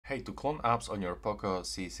Hey, to clone apps on your POCO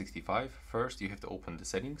C65, first you have to open the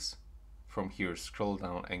settings. From here, scroll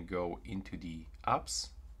down and go into the apps.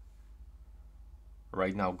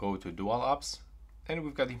 Right now, go to dual apps, and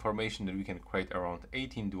we've got information that we can create around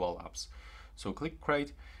 18 dual apps. So click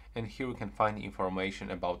create, and here we can find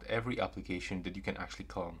information about every application that you can actually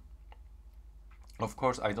clone. Of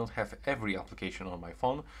course, I don't have every application on my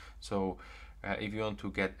phone, so if you want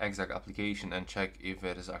to get exact application and check if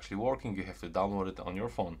it is actually working, you have to download it on your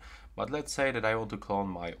phone. But let's say that I want to clone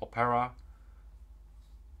my Opera.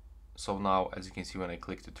 So now, as you can see, when I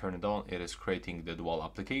click to turn it on, it is creating the dual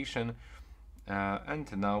application.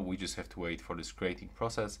 And now we just have to wait for this creating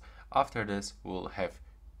process. After this, we'll have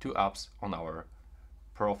two apps on our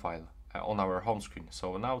profile, on our home screen.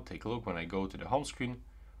 So now take a look. When I go to the home screen,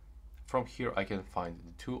 from here I can find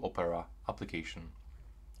the two Opera application.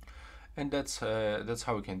 And that's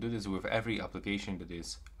how we can do this with every application that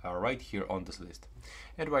is right here on this list.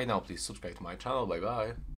 And right now, please subscribe to my channel. Bye bye.